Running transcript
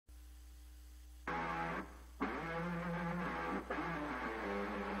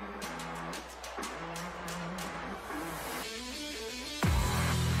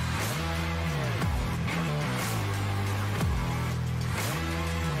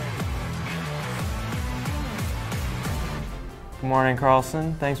Good morning,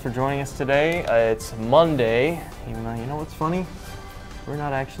 Carlson. Thanks for joining us today. It's Monday. You know what's funny? We're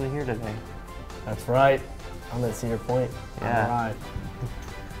not actually here today. That's right. I'm at Cedar Point. Yeah.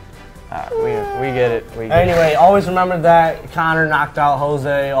 We get it. Anyway, always remember that Connor knocked out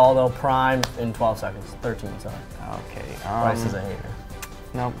Jose Aldo Prime in 12 seconds. 13, sorry. Okay. Bryce is a hater.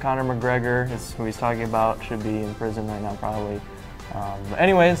 Nope, Conor McGregor is who he's talking about. Should be in prison right now, probably. But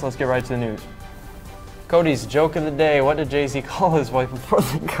anyways, let's get right to the news. Cody's joke of the day. What did Jay-Z call his wife before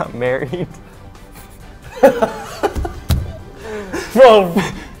they got married? Bro,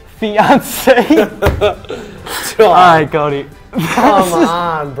 fiance. All right, Cody. Come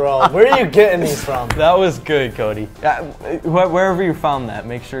on, bro. Where are you getting these from? That was good, Cody. Wherever you found that,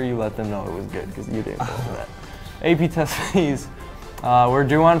 make sure you let them know it was good because you didn't go for that. AP testes. We're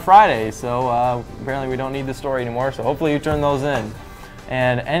due on Friday, so apparently we don't need the story anymore. So hopefully you turn those in.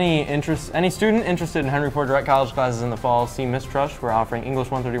 And any student interested in Henry Ford Direct College classes in the fall, see Miss Trush. We're offering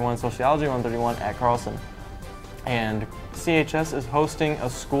English 131, Sociology 131 at Carlson. And CHS is hosting a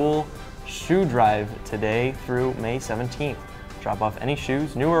school shoe drive today through May 17th. Drop off any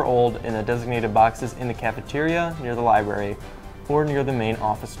shoes, new or old, in the designated boxes in the cafeteria, near the library, or near the main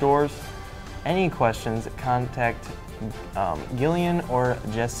office doors. Any questions, contact Gillian or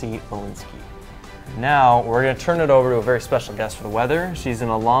Jesse Belinsky. Now, we're going to turn it over to a very special guest for the weather. She's an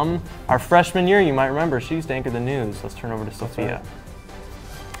alum. Our freshman year, you might remember, she used to anchor the news. Let's turn over to Sophia.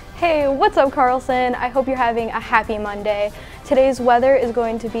 Hey, what's up, Carlson? I hope you're having a happy Monday. Today's weather is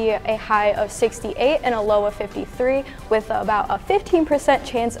going to be a high of 68 and a low of 53 with about a 15%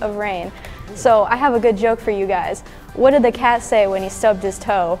 chance of rain. So I have a good joke for you guys. What did the cat say when he stubbed his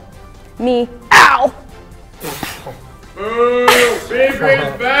toe? Me, ow! Ooh,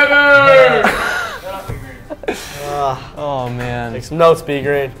 Speedgreen's better! Oh man. Take some notes,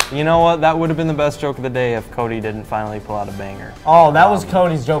 B-Green. You know what? That would have been the best joke of the day if Cody didn't finally pull out a banger. Oh, that was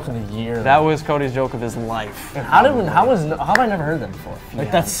Cody's joke of the year. That was Cody's joke of his life. And how have I never heard that before? Like,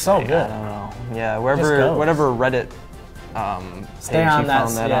 Yeah, that's so good. I don't know. Yeah, whatever Reddit Stay page on you that,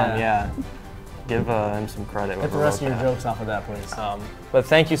 found that on, yeah. Give him some credit. Get the rest of your jokes off of that, please. But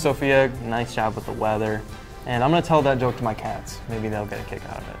thank you, Sophia. Nice job with the weather. And I'm going to tell that joke to my cats. Maybe they'll get a kick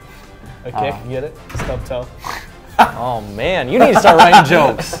out of it. A kick, get it? Stub toe. Oh man, you need to start writing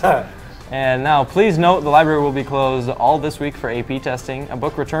jokes. And now, please note the library will be closed all this week for AP testing. A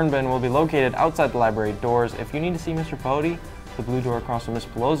book return bin will be located outside the library doors. If you need to see Mr. Pody, the blue door across from Ms.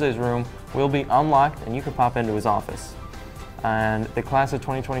 Pelosi's room will be unlocked and you can pop into his office. And the class of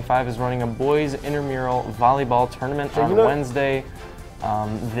 2025 is running a boys intramural volleyball tournament on Wednesday,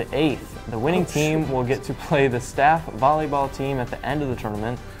 the 8th. The winning team will get to play the staff volleyball team at the end of the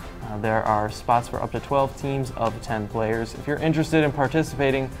tournament. There are spots for up to 12 teams of 10 players. If you're interested in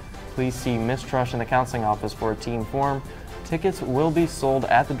participating, please see Miss Trush in the counseling office for a team form. Tickets will be sold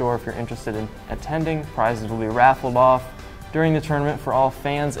at the door if you're interested in attending. Prizes will be raffled off during the tournament for all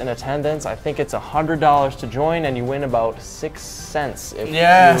fans in attendance. I think it's $100 to join, and you win about 6 cents if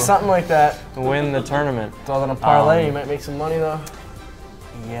you something like that. win the tournament. Throw it on a parlay, you might make some money though.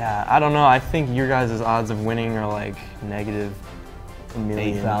 Yeah, I don't know. I think your guys' odds of winning are like negative $1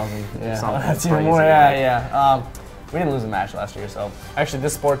 million. 8,000. Yeah, Something that's even crazy. more. Yeah. We didn't lose a match last year, so actually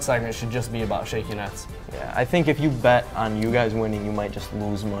this sports segment should just be about shaky nets. Yeah, I think if you bet on you guys winning, you might just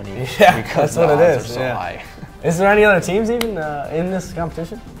lose money. Yeah, because that's what the it odds is. are so high. Is there any other teams even in this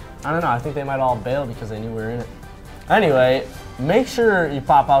competition? I don't know. I think they might all bail because they knew we were in it. Anyway, make sure you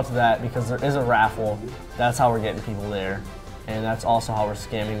pop out to that because there is a raffle. That's how we're getting people there, and that's also how we're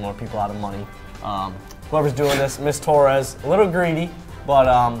scamming more people out of money. Whoever's doing this, Miss Torres, a little greedy, but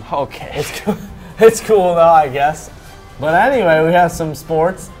Okay. it's cool though, I guess. But anyway, we have some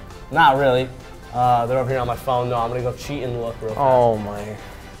sports. Not really. They're over here on my phone. No, I'm gonna go cheat and look real fast. Oh my.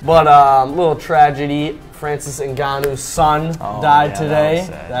 But little tragedy. Francis Ngannou's son died today.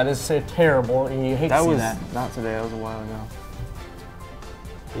 That is so terrible. You hate to see that. Not today. That was a while ago.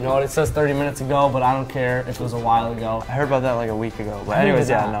 You know what? It says 30 minutes ago, but I don't care if it was a while ago. I heard about that like a week ago. But anyways,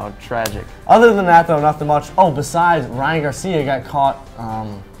 yeah, no, tragic. Other than that, though, nothing much. Oh, besides, Ryan Garcia got caught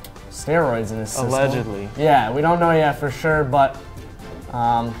steroids in his system. Allegedly. Yeah, we don't know yet for sure, but that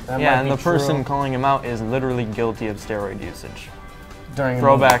might and be the person true. calling him out is literally guilty of steroid usage. During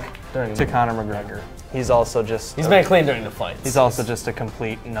Throwback during to Conor McGregor. He's also just He's been clean during the fights. He's also just a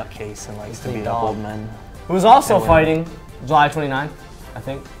complete nutcase and likes to beat up old men. Who's also fighting July 29th, I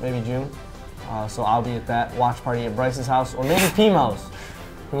think, maybe June. So I'll be at that watch party at Bryce's house, or maybe Pimo's.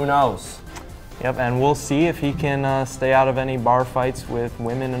 Who knows? Yep, and we'll see if he can stay out of any bar fights with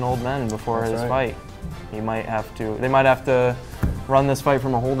women and old men before his fight. He might have to. They might have to run this fight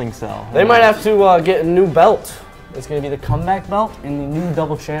from a holding cell. They might have to get a new belt. It's going to be the comeback belt and the new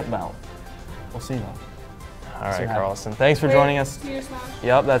double champ belt. We'll see though. All right, Carlson. Thanks for joining us. Senior Smash.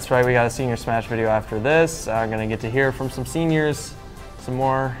 Yep, that's right. We got a Senior Smash video after this. I'm going to get to hear from some seniors some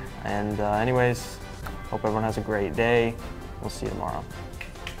more. And anyways, hope everyone has a great day. We'll see you tomorrow.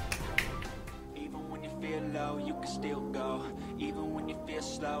 Even when you feel low, you can still go. Even when you feel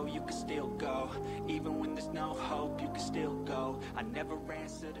slow, you can still go. Even when there's no hope, you can still go. I never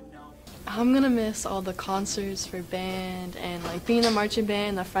answer to no. I'm gonna miss all the concerts for band and like being in the marching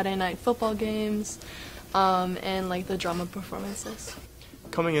band, the Friday night football games, and like the drama performances.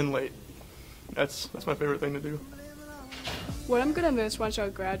 Coming in late. That's my favorite thing to do. What I'm gonna miss once I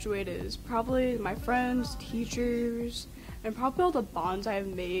graduate is probably my friends, teachers, and probably all the bonds I've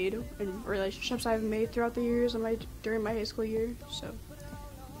made and relationships I've made throughout the years during my high school year. So,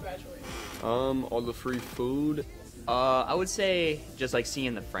 graduate. All the free food. I would say just like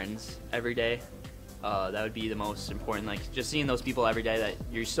seeing the friends every day. That would be the most important. Like just seeing those people every day that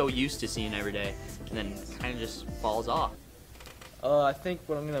you're so used to seeing every day, and then kind of just falls off. I think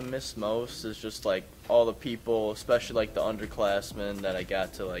what I'm gonna miss most is just like all the people, especially like the underclassmen that I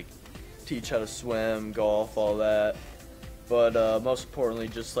got to like teach how to swim, golf, all that. But most importantly,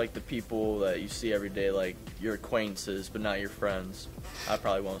 just like the people that you see every day, like your acquaintances, but not your friends. I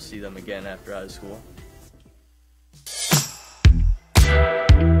probably won't see them again after high school.